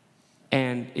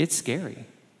 And it's scary.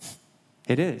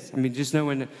 It is. I mean, just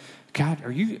knowing that, God,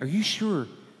 are you sure?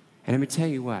 And let me tell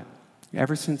you what,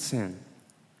 ever since then,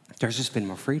 there's just been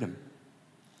more freedom.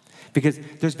 Because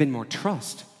there's been more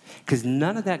trust. Because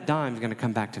none of that dime is going to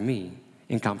come back to me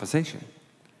in compensation.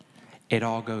 It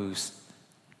all goes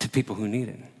to people who need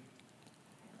it.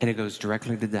 And it goes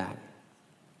directly to that.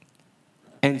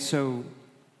 And so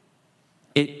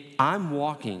I'm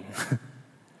walking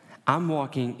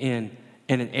in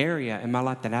an area in my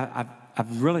life that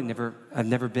I've really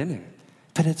never been in.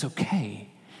 But it's okay,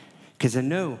 because I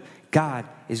know God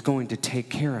is going to take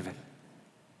care of it.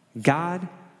 God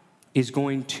is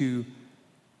going to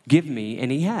give me,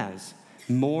 and he has,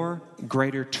 more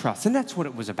greater trust. And that's what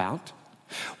it was about.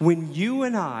 When you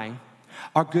and I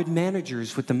are good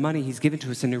managers with the money he's given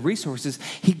to us and the resources,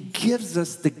 he gives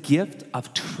us the gift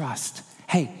of trust.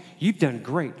 Hey, you've done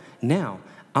great. Now,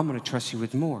 I'm going to trust you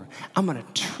with more. I'm going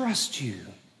to trust you.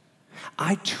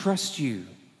 I trust you.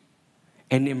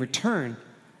 And in return,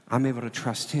 I'm able to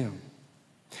trust him.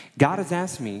 God has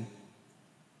asked me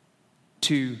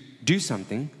to do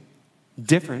something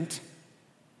different.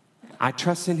 I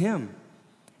trust in him.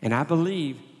 And I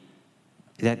believe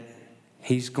that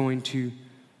he's going to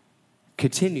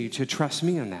continue to trust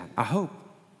me on that. I hope.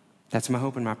 That's my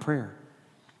hope and my prayer.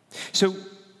 So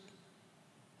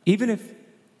even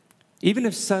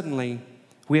if suddenly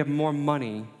we have more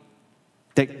money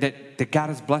that God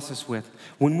has blessed us with,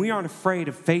 when we aren't afraid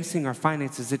of facing our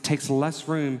finances, it takes less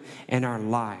room in our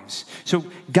lives. So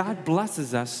God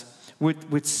blesses us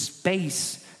with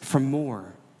space for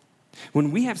more.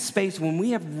 When we have space, when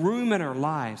we have room in our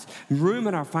lives, room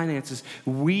in our finances,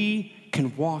 we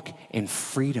can walk in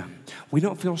freedom. We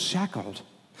don't feel shackled.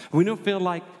 We don't feel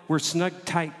like we're snug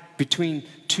tight between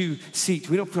 2 seats.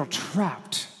 We don't feel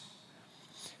trapped.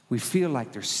 We feel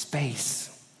like there's space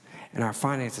in our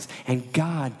finances. And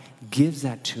God gives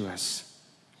that to us.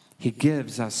 He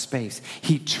gives us space.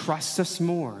 He trusts us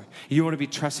more. You want to be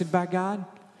trusted by God?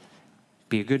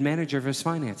 Be a good manager of his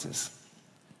finances.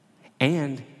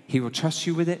 And he will trust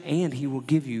you with it, and he will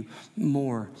give you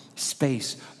more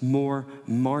space, more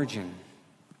margin.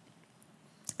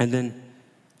 And then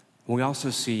we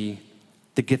also see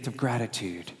the gift of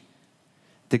gratitude.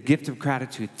 The gift of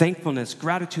gratitude, thankfulness,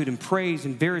 gratitude, and praise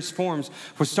in various forms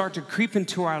will start to creep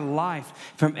into our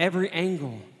life from every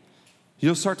angle.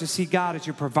 You'll start to see God as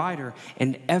your provider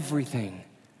in everything.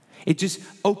 It just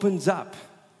opens up.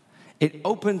 It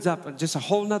opens up just a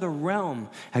whole nother realm.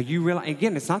 How you realize,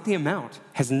 again, it's not the amount. It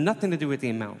has nothing to do with the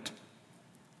amount.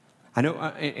 I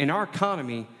know in our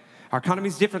economy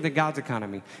is different than God's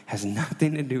economy. It has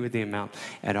nothing to do with the amount.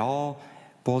 It all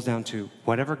boils down to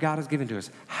whatever God has given to us.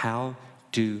 How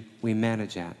do we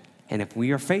manage that? And if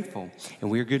we are faithful and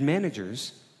we are good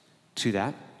managers to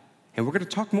that, and we're going to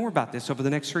talk more about this over the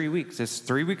next 3 weeks, this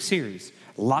 3-week series,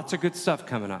 lots of good stuff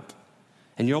coming up.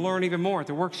 And you'll learn even more at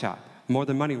the workshop. More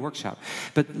Than Money workshop.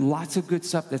 But lots of good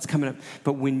stuff that's coming up.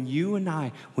 But when you and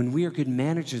I, when we are good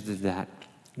managers of that,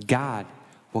 God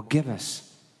will give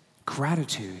us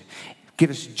gratitude, give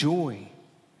us joy.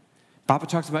 Bible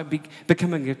talks about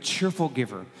becoming a cheerful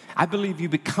giver. I believe you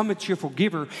become a cheerful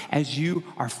giver as you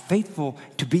are faithful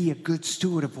to be a good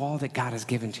steward of all that God has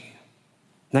given to you.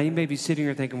 Now you may be sitting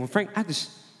here thinking, well, Frank,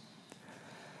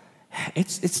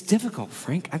 it's difficult,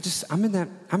 Frank. I'm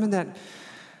in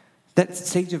that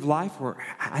stage of life where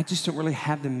I just don't really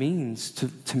have the means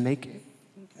to make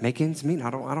ends meet. I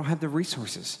don't have the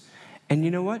resources. And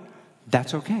you know what?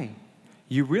 That's okay.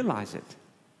 You realize it.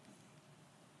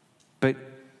 But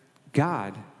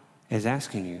God is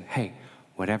asking you, hey,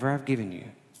 whatever I've given you,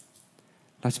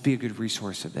 let's be a good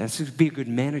resource of that. Let's be a good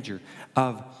manager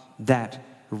of that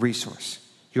resource.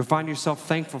 You'll find yourself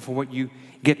thankful for what you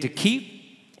get to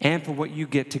keep and for what you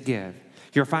get to give.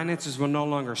 Your finances will no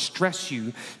longer stress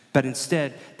you, but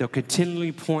instead they'll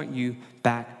continually point you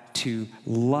back to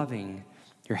loving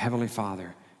your Heavenly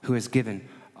Father who has given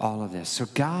all of this. So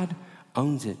God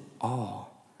owns it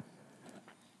all.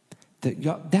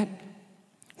 That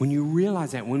when you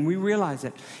realize that, when we realize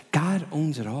that God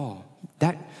owns it all,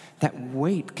 that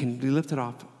weight can be lifted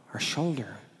off our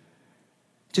shoulder.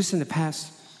 Just in the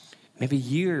past maybe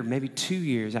year, maybe 2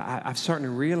 years, I've started to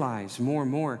realize more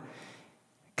and more,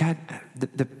 God,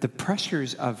 the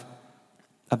pressures of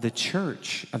the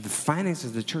church, of the finances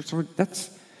of the church, Lord, that's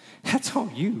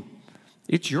all you.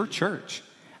 It's your church.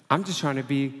 I'm just trying to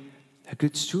be a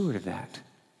good steward of that.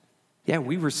 Yeah,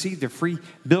 we received a free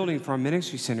building for our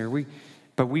ministry center,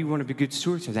 but we want to be good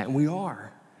stewards of that, and we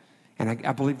are. And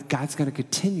I believe God's going to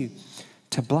continue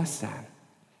to bless that.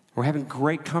 We're having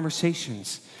great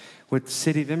conversations with the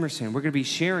city of Emerson. We're going to be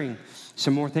sharing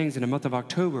some more things in the month of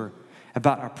October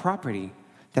about our property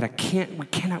that we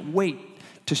cannot wait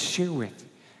to share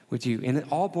with you. And it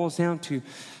all boils down to,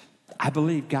 I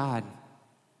believe God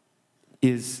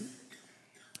is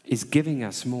giving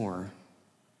us more,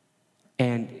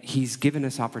 and he's given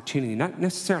us opportunity, not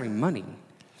necessarily money,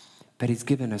 but he's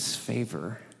given us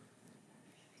favor.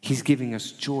 He's giving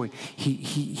us joy.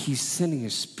 He's sending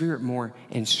his Spirit more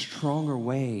in stronger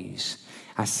ways.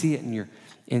 I see it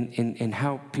in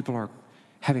how people are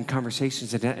having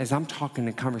conversations. And as I'm talking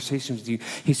in conversations with you,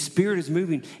 his Spirit is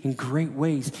moving in great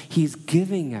ways. He's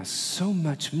giving us so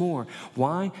much more.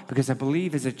 Why? Because I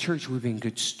believe as a church we've been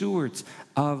good stewards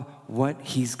of what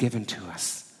he's given to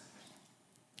us.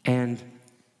 And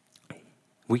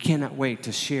we cannot wait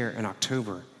to share in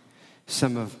October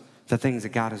some of the things that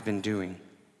God has been doing.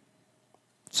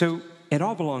 So it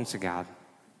all belongs to God.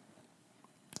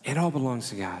 It all belongs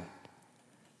to God.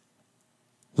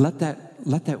 Let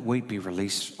that weight be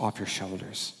released off your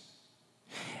shoulders.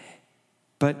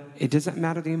 But it doesn't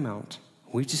matter the amount.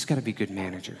 We just got to be good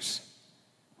managers.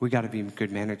 We got to be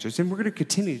good managers. And we're going to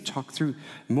continue to talk through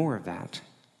more of that.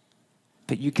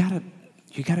 But you got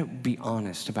to be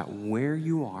honest about where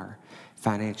you are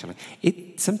financially.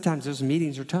 Sometimes those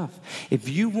meetings are tough. If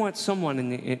you want someone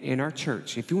in our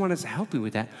church, if you want us to help you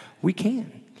with that, we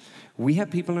can. We have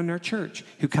people in our church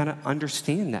who kind of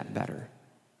understand that better,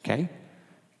 okay?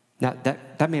 Now,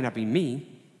 that may not be me,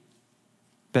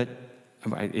 but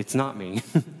it's not me.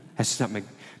 That's not my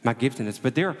giftedness.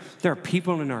 But there are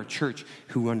people in our church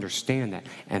who understand that,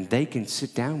 and they can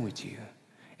sit down with you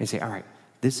and say, all right,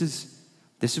 this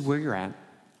is where you're at,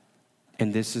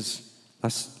 and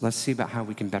let's see about how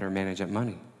we can better manage that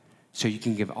money so you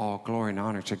can give all glory and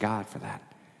honor to God for that.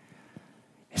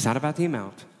 It's not about the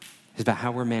amount. It's about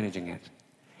how we're managing it.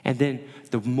 And then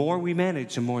the more we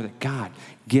manage, the more that God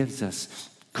gives us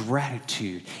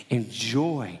gratitude and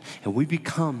joy, and we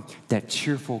become that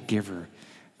cheerful giver,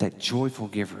 that joyful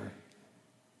giver.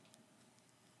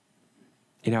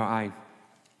 You know, I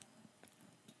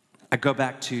go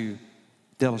back to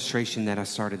the illustration that I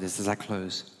started this as I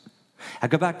close. I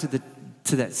go back to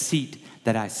that seat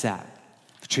that I sat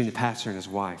between the pastor and his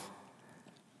wife.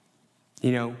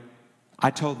 You know,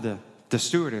 I told the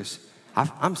stewardess,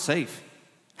 I'm safe,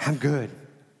 I'm good.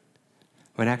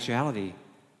 When in actuality,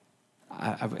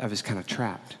 I was kind of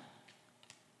trapped.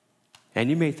 And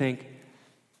you may think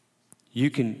you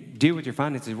can deal with your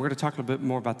finances. We're going to talk a little bit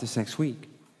more about this next week.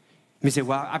 You may say,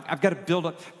 well, I've got to build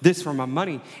up this for my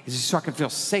money so I can feel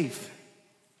safe.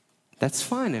 That's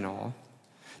fine and all.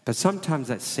 But sometimes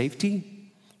that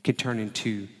safety can turn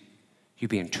into you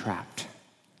being trapped.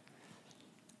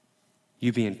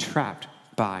 You being trapped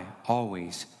by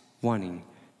always wanting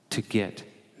to get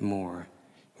more.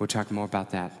 We'll talk more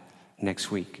about that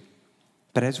next week.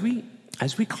 But as we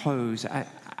close,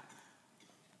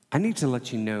 I need to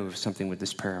let you know something with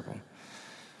this parable.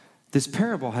 This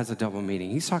parable has a double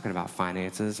meaning. He's talking about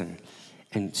finances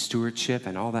and stewardship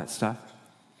and all that stuff.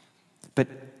 But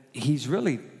he's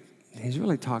really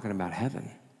talking about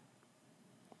heaven.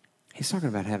 He's talking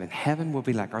about heaven. Heaven will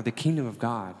be like, or the kingdom of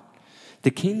God.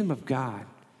 The kingdom of God.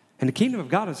 And the kingdom of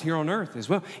God is here on earth as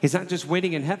well. It's not just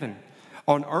waiting in heaven.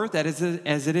 On earth as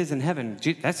it is in heaven.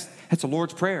 That's the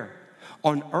Lord's Prayer.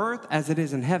 On earth as it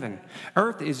is in heaven.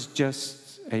 Earth is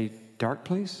just a dark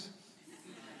place.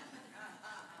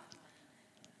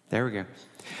 There we go.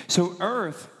 So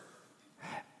earth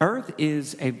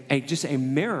is just a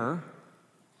mirror.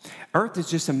 Earth is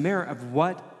just a mirror of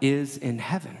what is in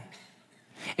heaven.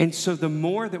 And so the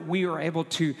more that we are able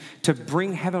to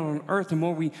bring heaven on earth, the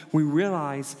more we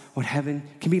realize what heaven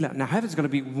can be like. Now, heaven's going to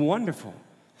be wonderful.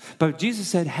 But Jesus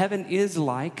said heaven is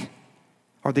like,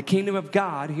 or the kingdom of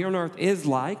God here on earth is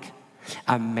like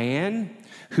a man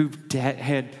who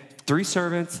had 3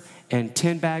 servants and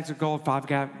 10 bags of gold,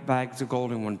 5 bags of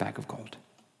gold, and 1 bag of gold.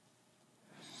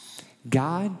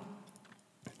 God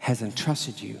has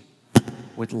entrusted you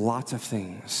with lots of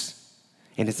things.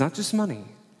 And it's not just money.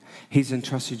 He's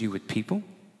entrusted you with people,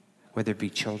 whether it be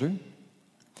children,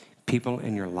 people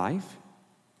in your life,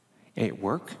 at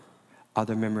work,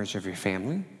 other members of your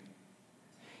family.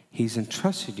 He's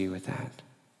entrusted you with that.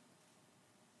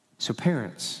 So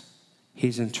parents,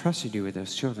 he's entrusted you with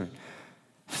those children.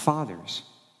 Fathers,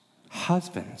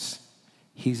 husbands,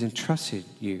 he's entrusted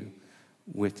you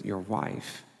with your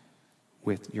wife,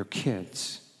 with your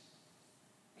kids.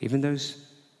 Even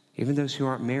those who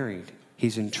aren't married,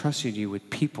 he's entrusted you with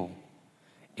people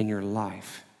in your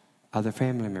life, other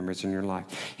family members in your life.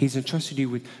 He's entrusted you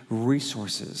with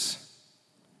resources.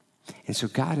 And so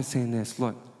God is saying this,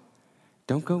 look,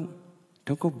 don't go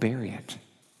bury it.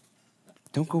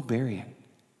 Don't go bury it.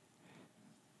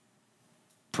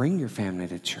 Bring your family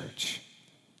to church.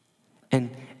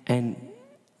 And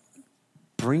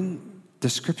bring the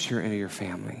scripture into your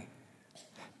family.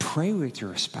 Pray with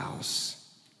your spouse.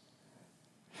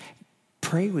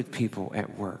 Pray with people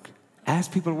at work.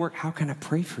 Ask people at work, how can I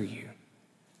pray for you?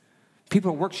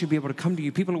 People at work should be able to come to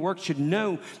you. People at work should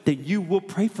know that you will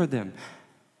pray for them.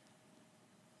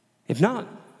 If not,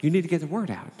 you need to get the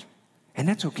word out. And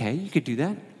that's okay. You could do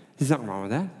that. There's nothing wrong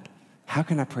with that. How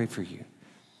can I pray for you?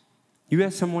 You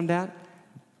ask someone that,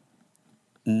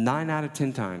 9 out of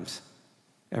 10 times,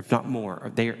 if not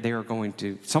more,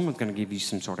 someone's going to give you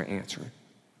some sort of answer.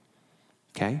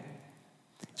 Okay?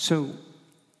 So,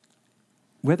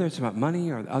 whether it's about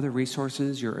money or other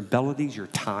resources, your abilities, your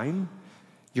time,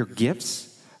 your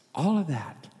gifts, all of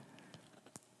that,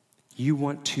 you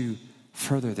want to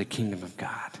further the kingdom of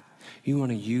God. You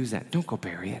want to use that. Don't go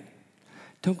bury it.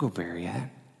 Don't go bury it.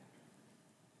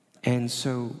 And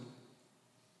so,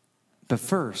 but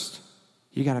first,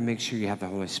 you got to make sure you have the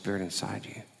Holy Spirit inside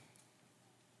you.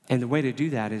 And the way to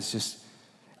do that is just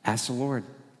ask the Lord.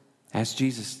 Ask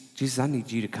Jesus, Jesus, I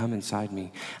need you to come inside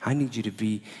me. I need you to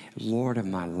be Lord of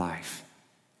my life.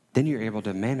 Then you're able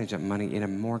to manage that money in a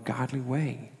more godly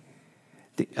way.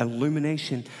 The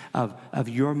illumination of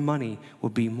your money will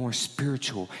be more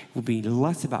spiritual. It will be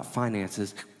less about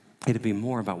finances. It'll be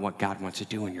more about what God wants to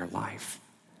do in your life.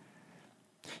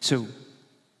 So,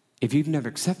 if you've never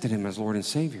accepted him as Lord and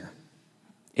Savior,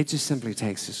 it just simply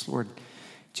takes this, Lord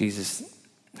Jesus,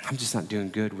 I'm just not doing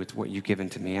good with what you've given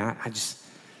to me. I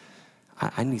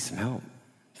need some help.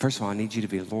 First of all, I need you to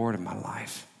be Lord of my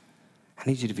life. I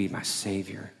need you to be my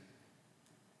Savior.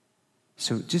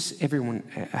 So just everyone,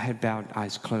 head bowed,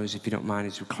 eyes closed, if you don't mind,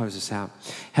 as we close this out.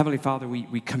 Heavenly Father,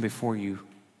 we come before you.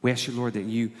 We ask you, Lord,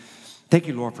 thank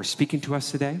you, Lord, for speaking to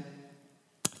us today.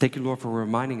 Thank you, Lord, for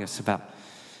reminding us about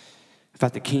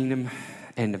the kingdom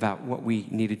and about what we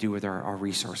need to do with our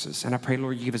resources. And I pray,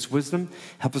 Lord, you give us wisdom.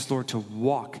 Help us, Lord, to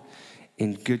walk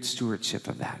in good stewardship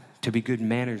of that, to be good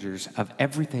managers of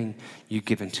everything you've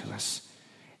given to us.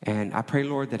 And I pray,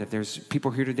 Lord, that if there's people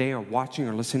here today or watching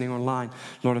or listening online,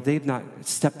 Lord, if they've not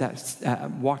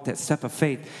walked that step of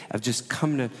faith of just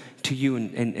coming to you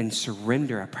and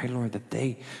surrender, I pray, Lord, that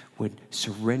they would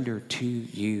surrender to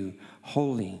you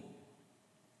wholly,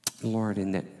 Lord,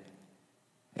 and that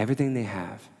everything they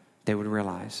have, they would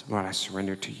realize, Lord, I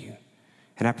surrender to you.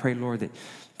 And I pray, Lord,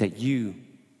 that you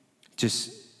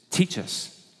just teach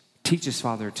us,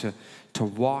 Father, to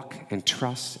walk and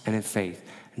trust and in faith,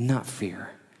 not fear.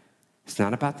 It's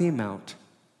not about the amount.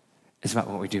 It's about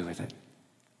what we do with it.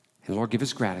 And Lord, give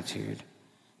us gratitude.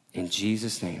 In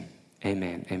Jesus' name,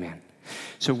 amen, amen.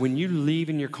 So when you leave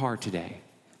in your car today,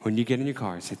 when you get in your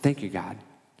car, say, thank you, God.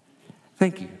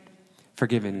 Thank you for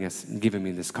giving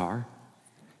me this car.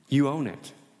 You own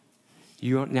it.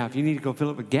 Now, if you need to go fill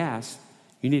it with gas,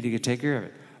 you need to take care of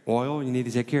it. Oil, you need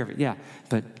to take care of it. Yeah,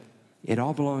 but it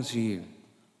all belongs to you,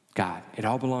 God. It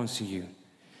all belongs to you.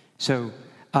 So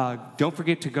don't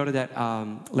forget to go to that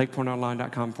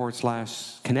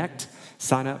lakepointonline.com/connect.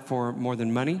 Sign up for More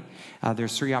Than Money.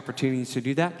 There's 3 opportunities to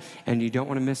do that, and you don't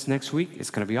want to miss next week. It's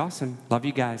going to be awesome. Love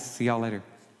you guys. See y'all later.